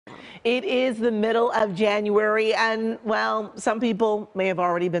It is the middle of January, and well, some people may have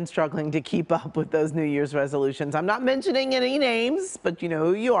already been struggling to keep up with those New Year's resolutions. I'm not mentioning any names, but you know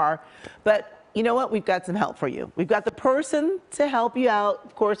who you are. But you know what? We've got some help for you. We've got the person to help you out.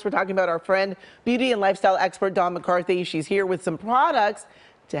 Of course, we're talking about our friend, beauty and lifestyle expert, Dawn McCarthy. She's here with some products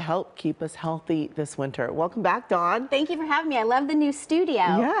to help keep us healthy this winter. Welcome back, Dawn. Thank you for having me. I love the new studio.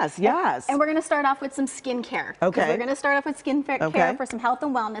 Yes, yes. And we're going to start off with some skincare. Okay. We're going to start off with skincare for some health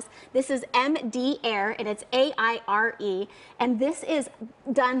and wellness. This is MD Air, and it's AIRE. And this is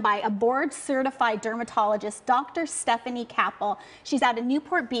done by a board-certified dermatologist, Dr. Stephanie Kappel. She's out of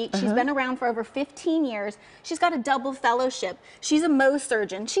Newport Beach. She's been around for over 15 years. She's got a double fellowship. She's a Mohs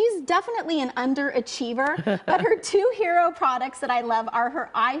surgeon. She's definitely an underachiever, but her two hero products that I love are her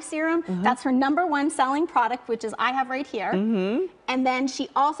eye serum. That's her #1 selling product, which is I have right here. And then she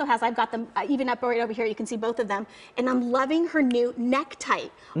also has, I've got them even up right over here, you can see both of them, and I'm loving her new neck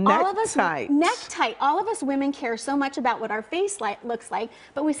tight. Neck tight. All of us women care so much about what our face looks like,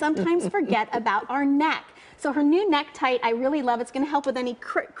 but we sometimes forget about our neck. So her new neck tight, I really love. It's going to help with any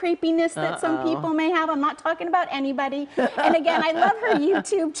crepiness that some people may have. I'm not talking about anybody. And again, I love her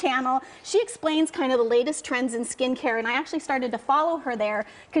YouTube channel. She explains kind of the latest trends in skincare, and I actually started to follow her there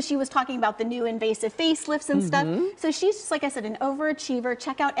because she was talking about the new invasive facelifts and stuff. So she's just, like I said, an overachiever.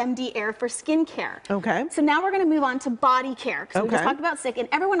 Check out MD Air for skincare. Okay. So now we're going to move on to body care because we just talked about sick, and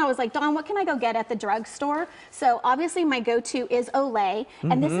everyone always like, Dawn, what can I go get at the drugstore? So obviously my go-to is Olay,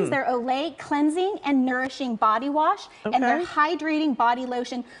 and this is their Olay Cleansing and Nourishing Body Wash and their hydrating body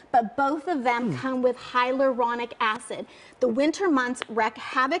lotion, but both of them come with hyaluronic acid. The winter months wreak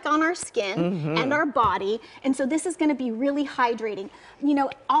havoc on our skin and our body, and so this is going to be really hydrating. You know,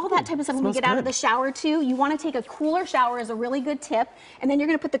 all that type of stuff when we get out of the shower too, you want to take a cooler shower is a really good tip, and then you're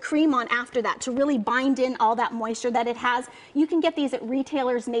going to put the cream on after that to really bind in all that moisture that it has. You can get these at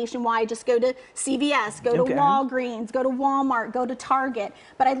retailers nationwide. Just go to CVS, go to Walgreens, go to Walmart, go to Target.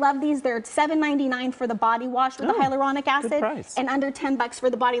 But I love these. They're $7.99 for the body wash with the hyaluronic acid and under $10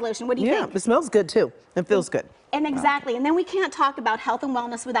 for the body lotion. What do you think? Yeah, it smells good too. It feels good. And exactly, and then we can't talk about health and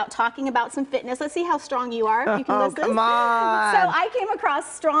wellness without talking about some fitness. Let's see how strong you are, if you can listen. Come on. So I came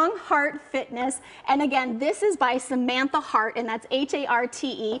across Strong Heart Fitness, and again, this is by Samantha Hart, and that's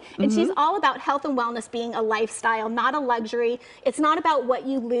H-A-R-T-E, and she's all about health and wellness being a lifestyle, not a luxury. It's not about what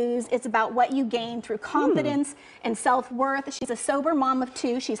you lose, it's about what you gain through confidence and self-worth. She's a sober mom of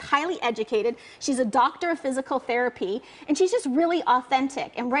 2. She's highly educated. She's a doctor of physical therapy, and she's just really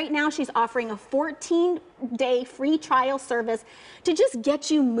authentic. And right now, she's offering a 14-day free trial service to just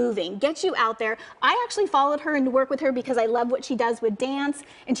get you moving, get you out there. I actually followed her and work with her because I love what she does with dance,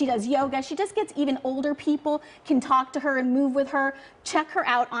 and she does yoga. She just gets even older people can talk to her and move with her. Check her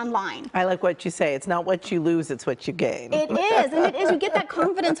out online. I like what you say. It's not what you lose, it's what you gain. It is, and it is. You get that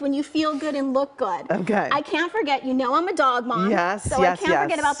confidence when you feel good and look good. I can't forget, you know I'm a dog mom, so I can't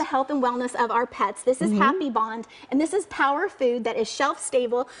forget about the health and wellness of our pets. This is Happy Bond, and this is power food that is shelf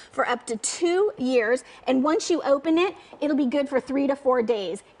stable for up to 2 years, and once you open it, it'll be good for 3 to 4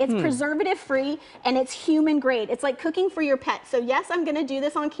 days. It's preservative free and it's human grade. It's like cooking for your pet. So yes, I'm going to do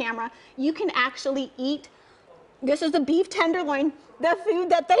this on camera. You can actually eat, this is the beef tenderloin, the food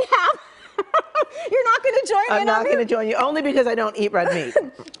that they have. You're not going to join me? I'm not going to join you, only because I don't eat red meat.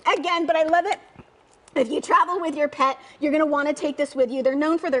 Again, but I love it. If you travel with your pet, you're going to want to take this with you. They're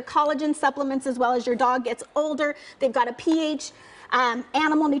known for their collagen supplements as well. As your dog gets older, they've got a pH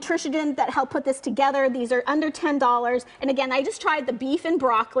animal nutrition that help put this together. These are under $10. And again, I just tried the beef and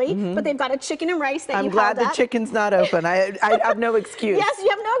broccoli, but they've got a chicken and rice that I'm glad the chicken's not open. I have no excuse. Yes, you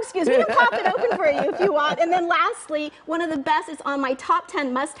have no excuse. We can pop it open for you if you want. And then lastly, one of the best is on my top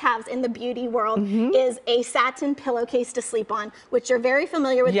 10 must-haves in the beauty world is a satin pillowcase to sleep on, which you're very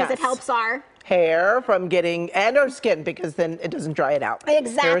familiar with because it helps our hair from getting, and our skin, because then it doesn't dry it out.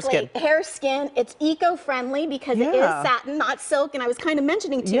 Exactly. Hair, skin. It's eco-friendly because it is satin, not silk. And I was kind of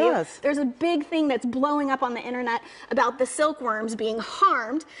mentioning to you, there's a big thing that's blowing up on the internet about the silkworms being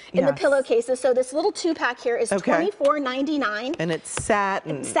harmed in the pillowcases. So this little 2-pack here is $24.99. And it's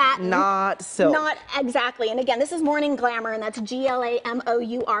satin. Satin. Not silk. Not exactly. And again, this is Morning Glamour, and that's Glamour.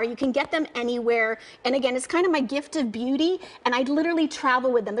 You can get them anywhere. And again, it's kind of my gift of beauty, and I literally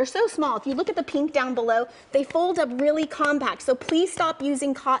travel with them. They're so small. If you look at the pink down below. They fold up really compact, so please stop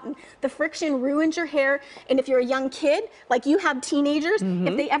using cotton. The friction ruins your hair, and if you're a young kid, like you have teenagers,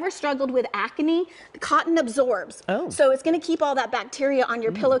 if they ever struggled with acne, the cotton absorbs. So it's going to keep all that bacteria on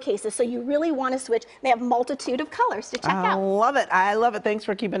your pillowcases, so you really want to switch. They have a multitude of colors to check out. I love it. I love it. Thanks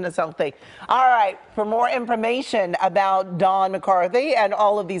for keeping us healthy. All right, for more information about Dawn McCarthy and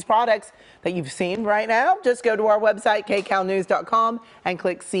all of these products that you've seen right now, just go to our website, kcalnews.com, and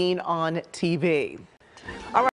click Seen on TV.